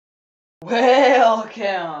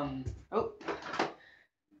Welcome.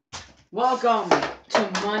 Welcome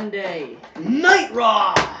to Monday Night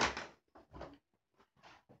Raw.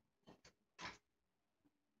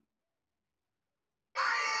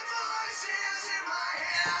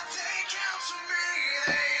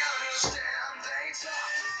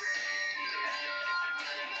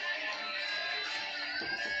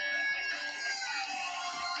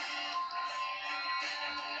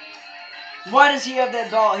 Why does he have that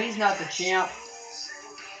belt? He's not the champ.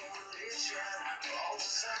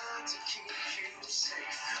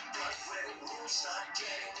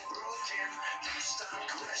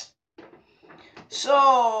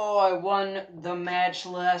 So, I won the match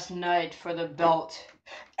last night for the belt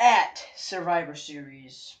at Survivor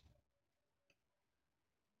Series.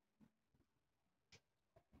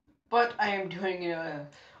 But I am doing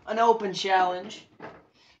an open challenge.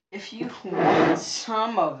 If you want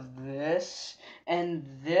some of this and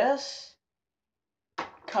this,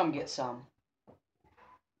 come get some.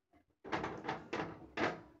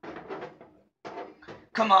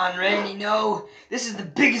 Come on, Randy, no. This is the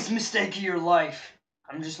biggest mistake of your life.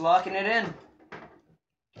 I'm just locking it in.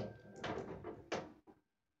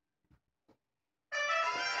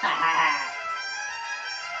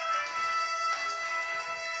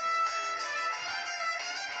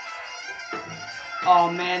 Oh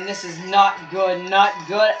man, this is not good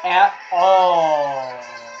at all.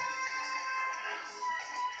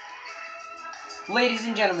 Ladies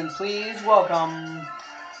and gentlemen, please welcome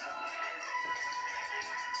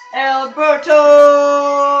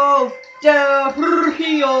Alberto Del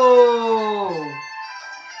Rio.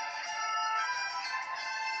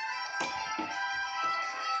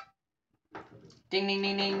 Ding ding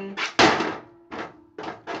ding ding.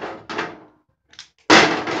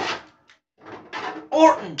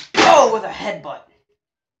 Orton, oh, with a headbutt.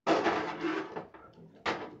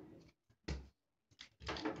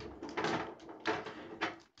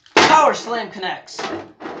 Power slam connects.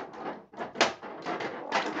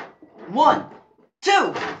 1,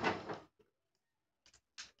 2.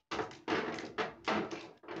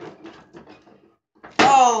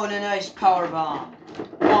 Oh, and a nice power bomb.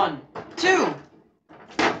 1, 2.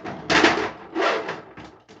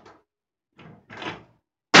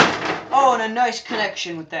 Oh, and a nice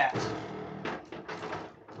connection with that.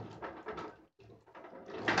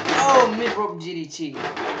 Oh, mid-rope DDT.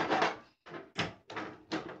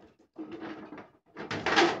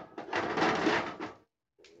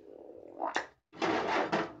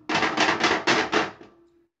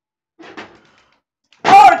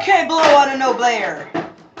 RK blow out of no Blair.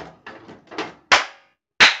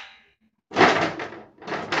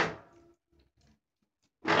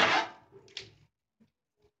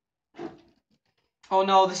 Oh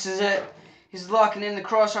no, this is it. He's locking in the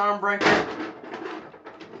cross arm breaker.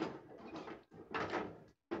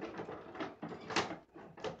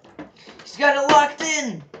 He's got it locked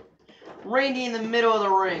in. Randy in the middle of the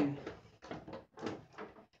ring.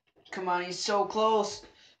 Come on, he's so close.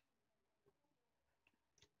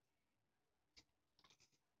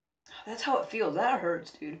 That's how it feels. That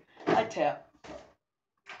hurts, dude. I tap.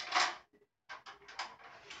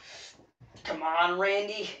 Come on,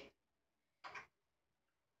 Randy.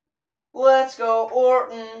 Let's go,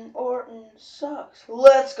 Orton. Orton sucks.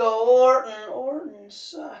 Let's go, Orton. Orton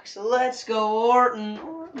sucks. Let's go, Orton.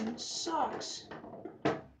 Orton sucks.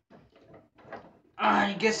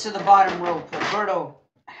 He gets to the bottom rope. Alberto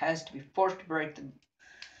has to be forced to break the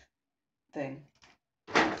thing.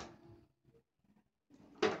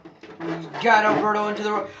 He's got Alberto into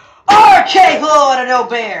the rope. RK blow out of no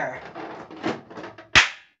bear.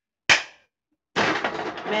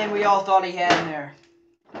 Man, we all thought he had him there.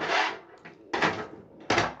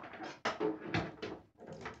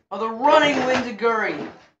 Oh, the running Windaguri.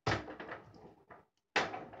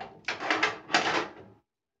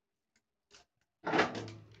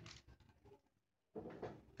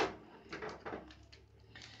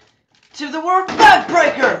 To the work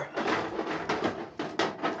backbreaker.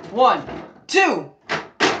 1, 2.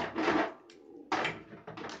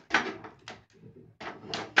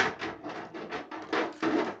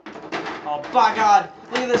 Oh, by God.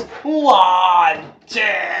 Look at this. 1, 2,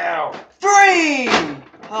 3.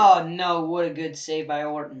 Oh, no. What a good save by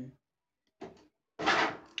Orton.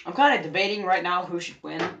 I'm kind of debating right now who should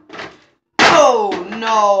win. Oh,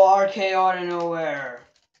 no. RKO out of nowhere.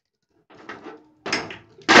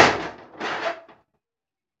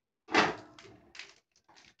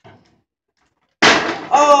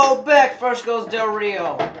 Oh, back first goes Del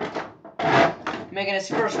Rio. Making his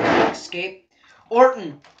first escape.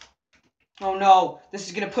 Orton. Oh no, this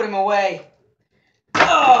is going to put him away.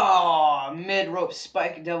 Oh, Mid rope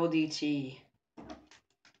spike double DT.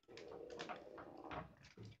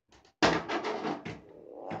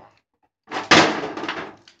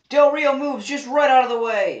 Del Rio moves just right out of the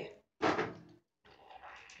way.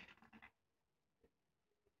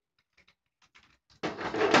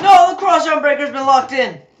 No, the cross-arm breaker's been locked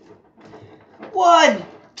in. 1,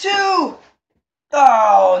 2.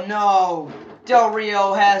 Oh no. Del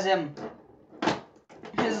Rio has him.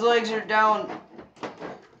 His legs are down.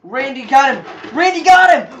 Randy got him. Randy got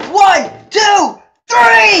him. 1, 2,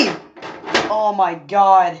 3. Oh my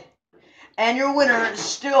god. And your winner is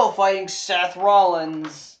still fighting Seth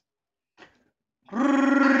Rollins.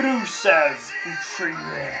 Rusev.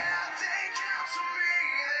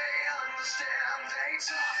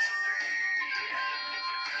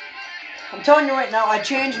 I'm telling you right now, I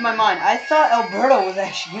changed my mind. I thought Alberto was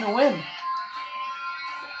actually going to win.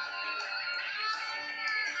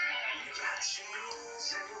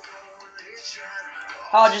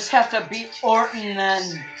 I'll just have to beat Orton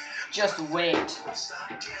and just wait.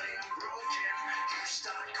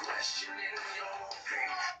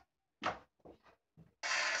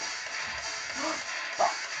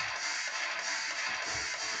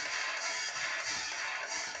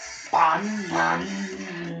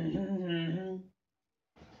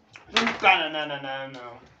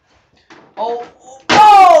 No.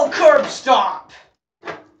 Oh, curb stomp.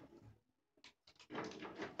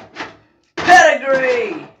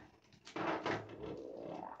 Pedigree.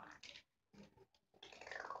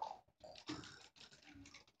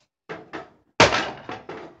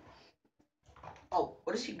 Oh,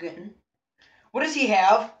 what is he getting? What does he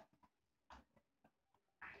have?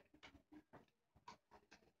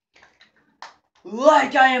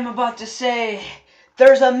 Like I am about to say,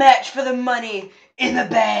 there's a match for the money in the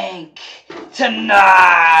bank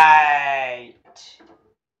tonight.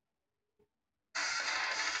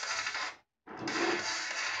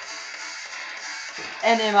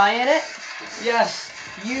 And am I in it? Yes,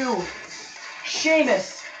 you,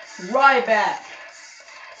 Sheamus, Ryback,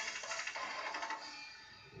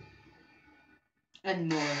 and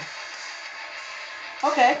more.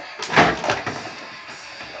 Okay.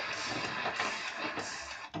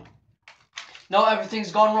 No,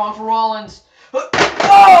 everything's gone wrong for Rollins.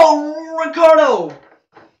 Oh, Ricardo!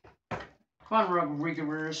 Come on,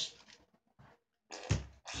 Rodriguez.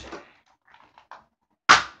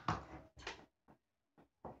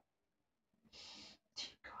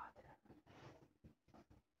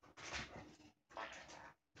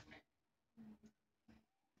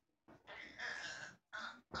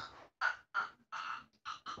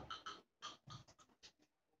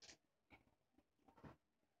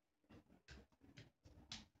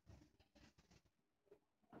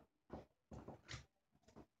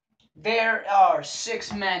 There are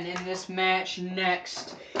 6 men in this match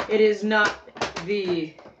next. It is the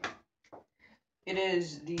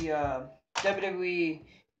WWE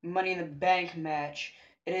Money in the Bank match.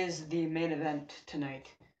 It is the main event tonight.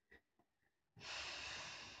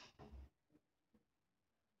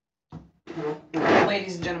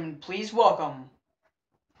 Ladies and gentlemen, please welcome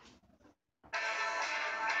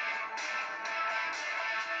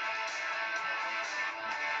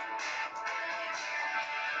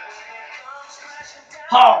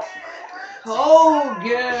Hulk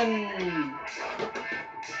Hogan.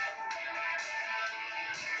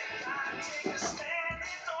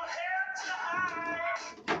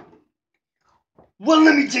 Well,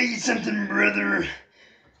 let me tell you something, brother.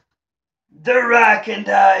 The Rock and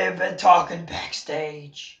I have been talking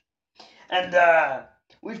backstage. And,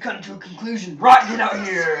 we've come to a conclusion. Rock, get out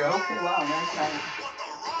here. Okay, wow, nice time.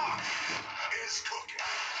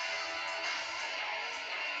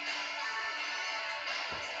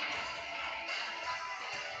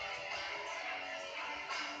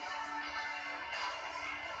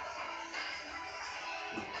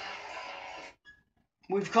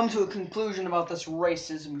 We've come to a conclusion about this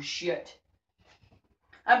racism shit.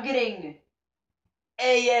 I'm getting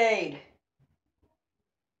AA'd.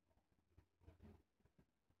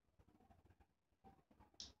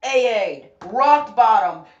 AA'd, rock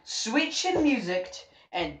bottom, sweet chin music,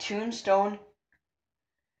 and tombstone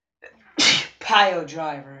pile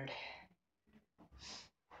drivered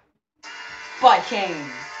by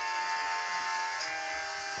Kane.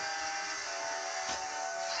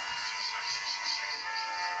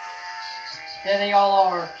 There they all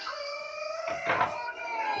are.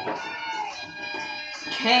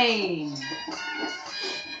 Kane.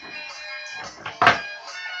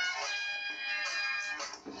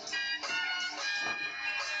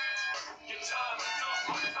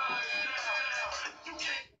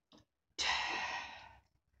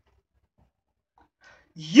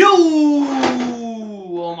 You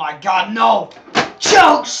my God, no!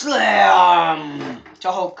 Choke slam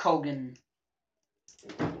to Hulk Hogan.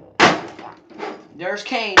 There's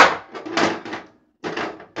Kane.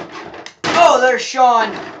 Oh, there's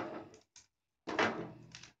Shawn.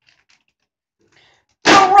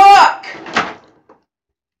 The Rock!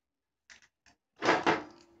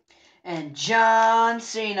 And John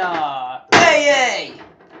Cena. Hey, hey!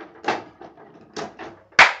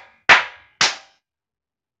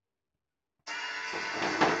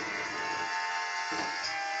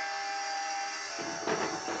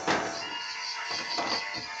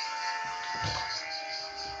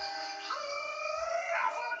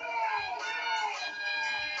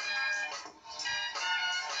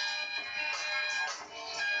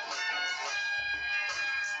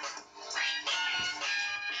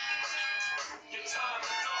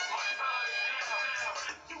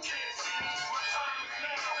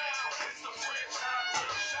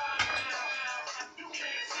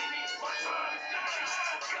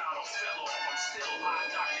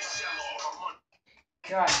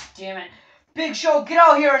 God damn it. Big Show, get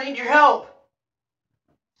out here, I need your help.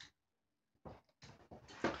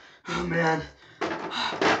 Oh man.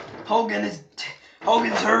 Hogan's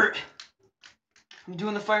hurt. I'm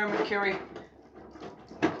doing the fireman carry.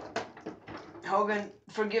 Hogan,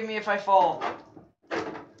 forgive me if I fall.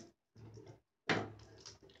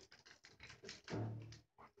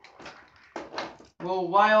 Well,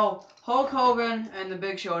 while Hulk Hogan and the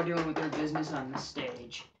Big Show are dealing with their business on the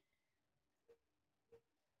stage.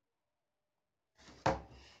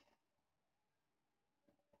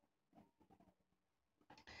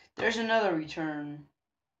 There's another return.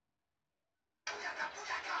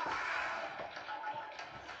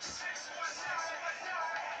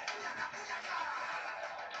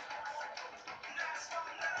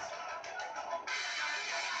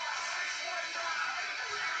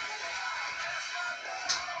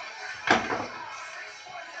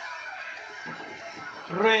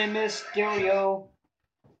 Rey Mysterio.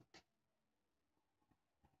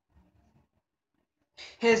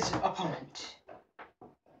 His opponent.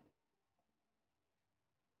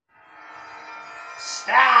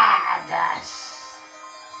 Stardust.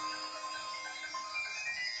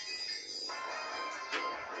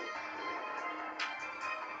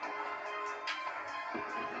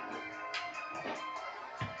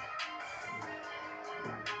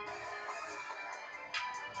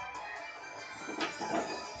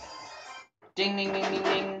 Ding, ding, ding, ding,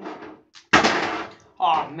 ding.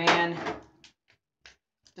 Aw, man.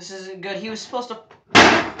 This isn't good. He was supposed to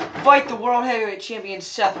fight the World Heavyweight Champion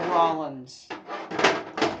Seth Rollins.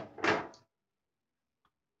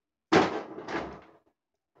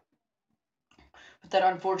 But that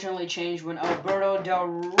unfortunately changed when Alberto Del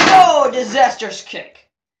Rio disastrous kick.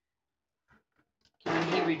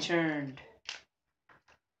 And he returned.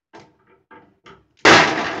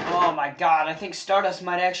 Oh my God, I think Stardust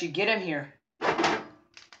might actually get him here.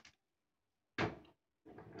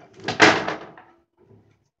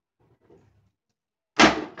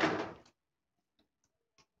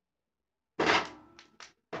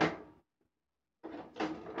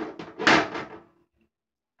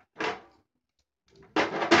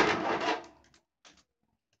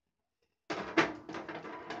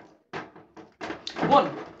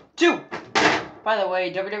 One, two. By the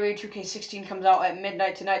way, WWE 2K16 comes out at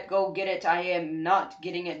midnight tonight. Go get it. I am not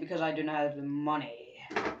getting it because I do not have the money.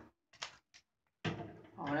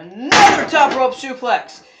 Oh, and another top rope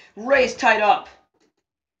suplex. Ray's tied up.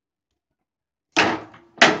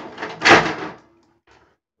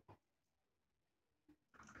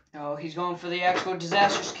 Oh, he's going for the actual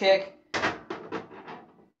disastrous kick.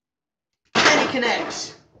 And he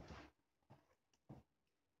connects.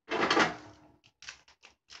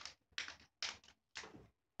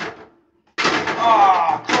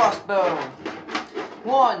 Ah, crossbow.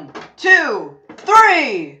 1, 2,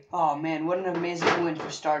 3. Oh man, what an amazing win for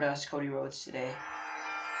Stardust Cody Rhodes today.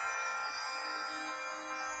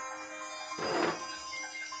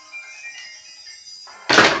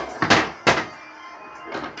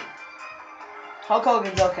 Hulk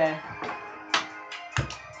Hogan's okay.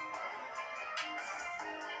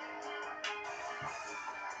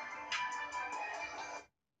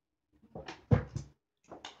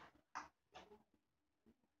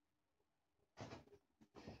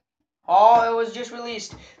 Oh, it was just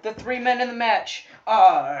released. The 3 men in the match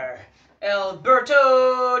are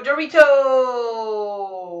Alberto Dorito,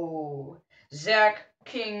 Zack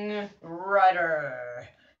King Ryder,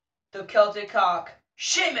 the Celtic Cock,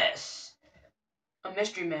 Sheamus, a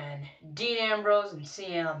Mystery Man, Dean Ambrose, and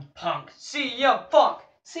CM Punk. CM Punk!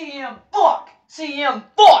 CM Punk! CM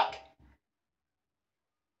Punk!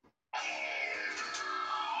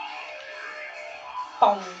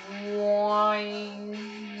 Big,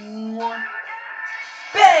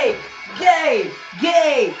 gay,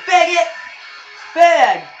 gay, faggot,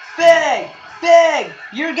 fag, fag, fag,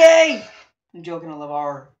 you're gay. I'm joking, I love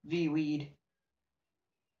our V-weed.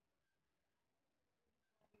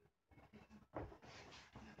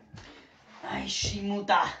 Ay,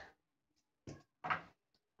 Shimuta.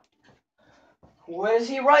 What is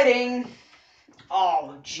he writing?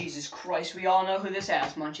 Oh, Jesus Christ, we all know who this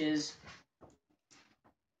ass munch is.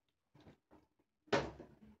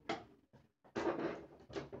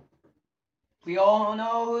 We all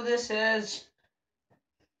know who this is.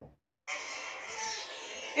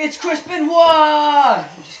 It's Chris Benoit!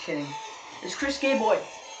 I'm just kidding. It's Chris Gayboy.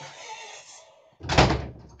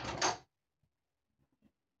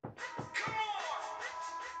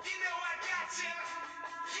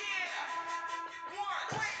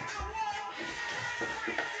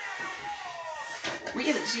 We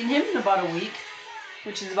haven't seen him in about a week,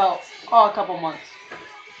 which is about a couple months.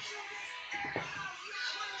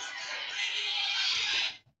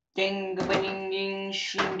 Ding, ding, ding,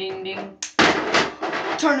 shing, ding, ding.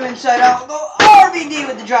 Turn him inside out. Go RVD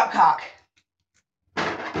with the drop cock.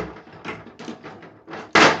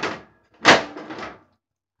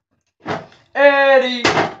 Eddie,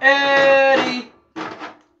 Eddie.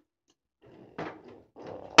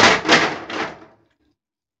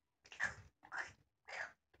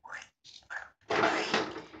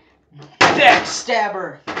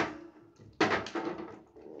 Backstabber.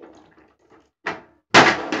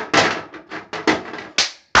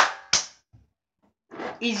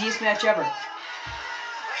 Easiest match ever.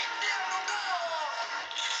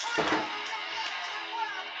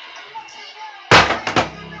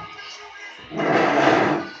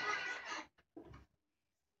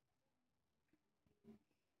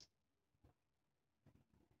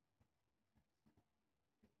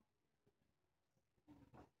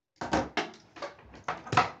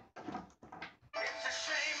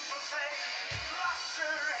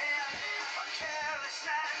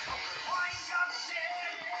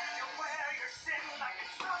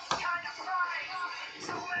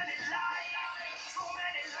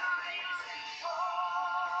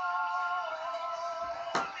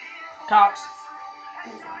 Cox.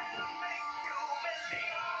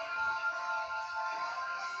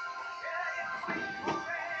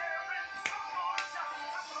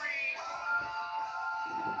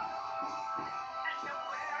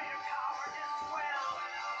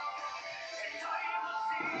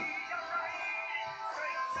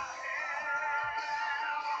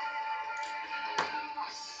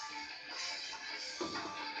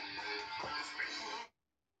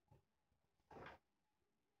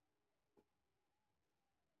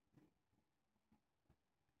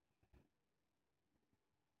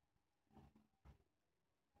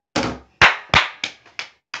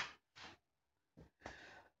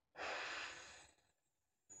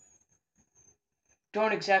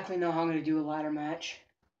 Don't exactly know how I'm going to do a ladder match.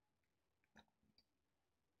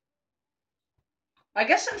 I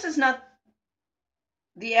guess since it's not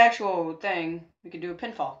the actual thing, we could do a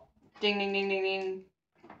pinfall. Ding, ding, ding, ding, ding.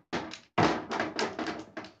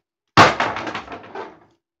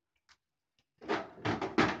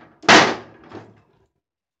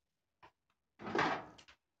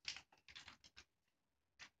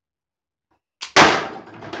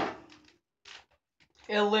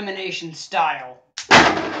 Elimination style.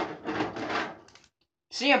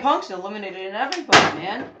 CM Punk's eliminated everybody,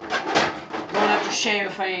 man. Going after Shame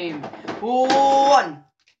of Fame. 1,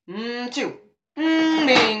 2. Bing,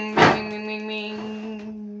 bing, bing, bing,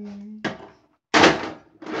 bing.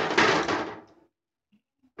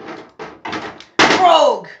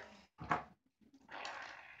 Rogue!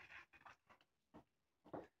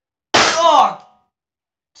 Oh!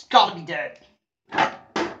 It's gotta be dead.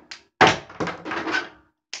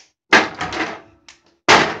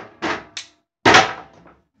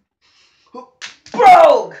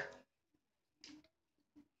 Rogue!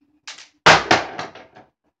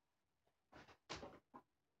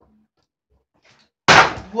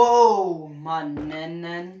 Whoa, my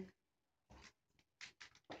nen.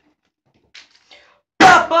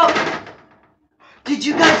 Pop up! Did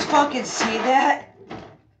you guys fucking see that?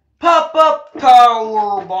 Pop up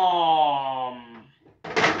power bomb.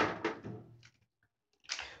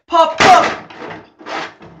 Pop up.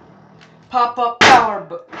 Pop up power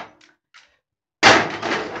bomb.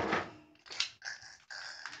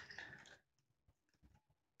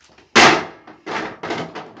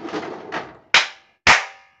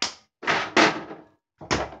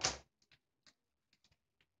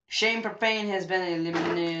 Shame Profane has been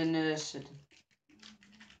eliminated.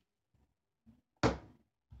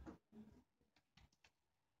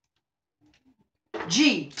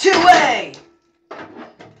 G2A.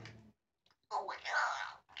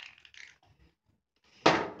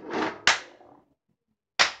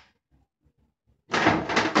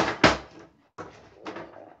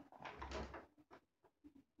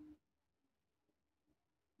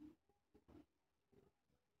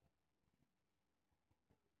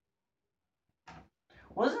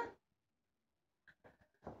 Was it?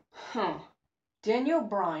 Huh. Daniel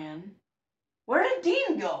Bryan. Where did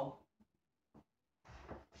Dean go?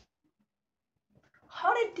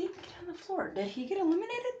 How did Dean get on the floor? Did he get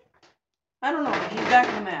eliminated? I don't know, but he's back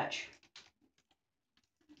in the match.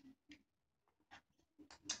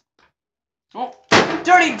 Oh,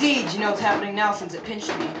 Dirty Deeds! You know what's happening now since it pinched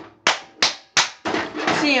me.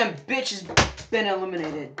 CM bitch has been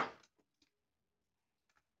eliminated.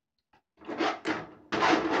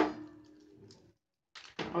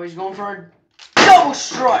 Oh, he's going for a double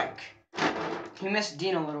strike. He missed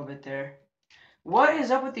Dean a little bit there. What is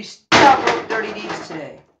up with these top rope Dirty Deeds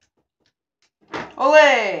today?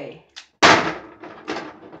 Olay!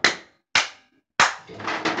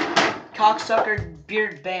 Cocksucker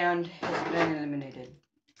Beard Band has been eliminated.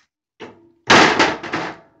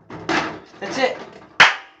 That's it.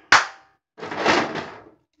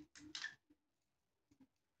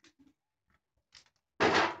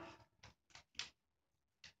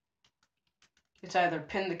 It's either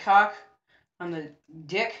pin the cock on the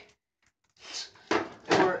dick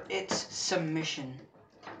or it's submission.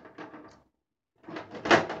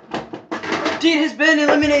 Dean has been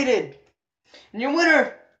eliminated. And your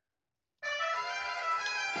winner,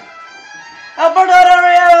 Alberto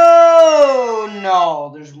Del Rio!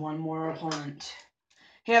 No, there's one more opponent.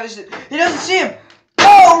 He doesn't see him.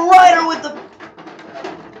 Oh, Ryder with the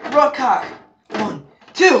rock cock. 1,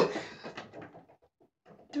 2,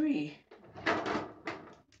 3.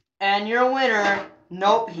 And your winner,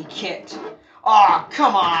 nope, he kicked. Aw, oh,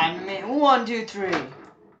 come on, man. 1, 2, 3.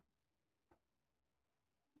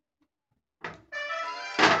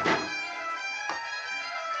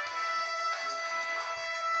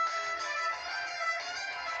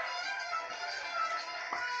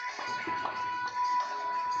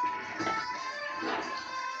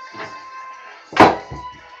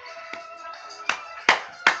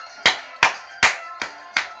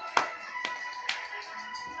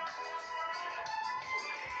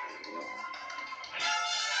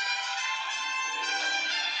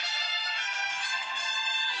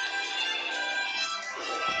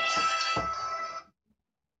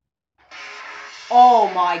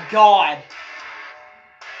 Oh my god.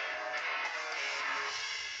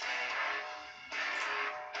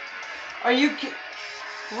 Are you kidding?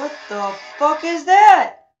 What the fuck is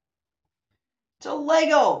that? It's a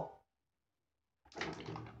Lego.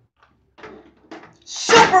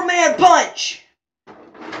 Superman punch.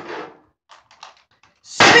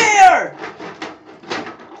 Spear.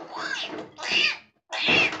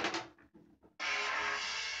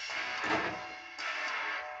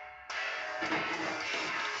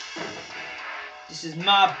 This is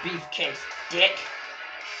my beefcake, dick.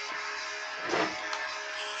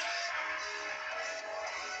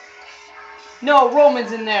 No,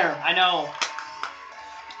 Roman's in there. I know.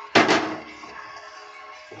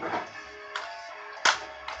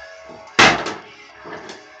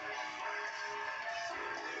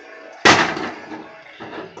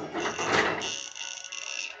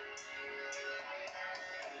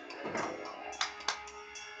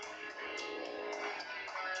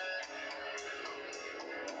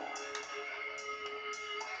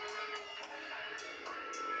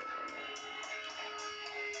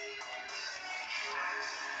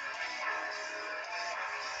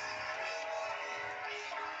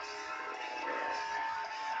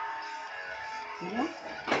 You know?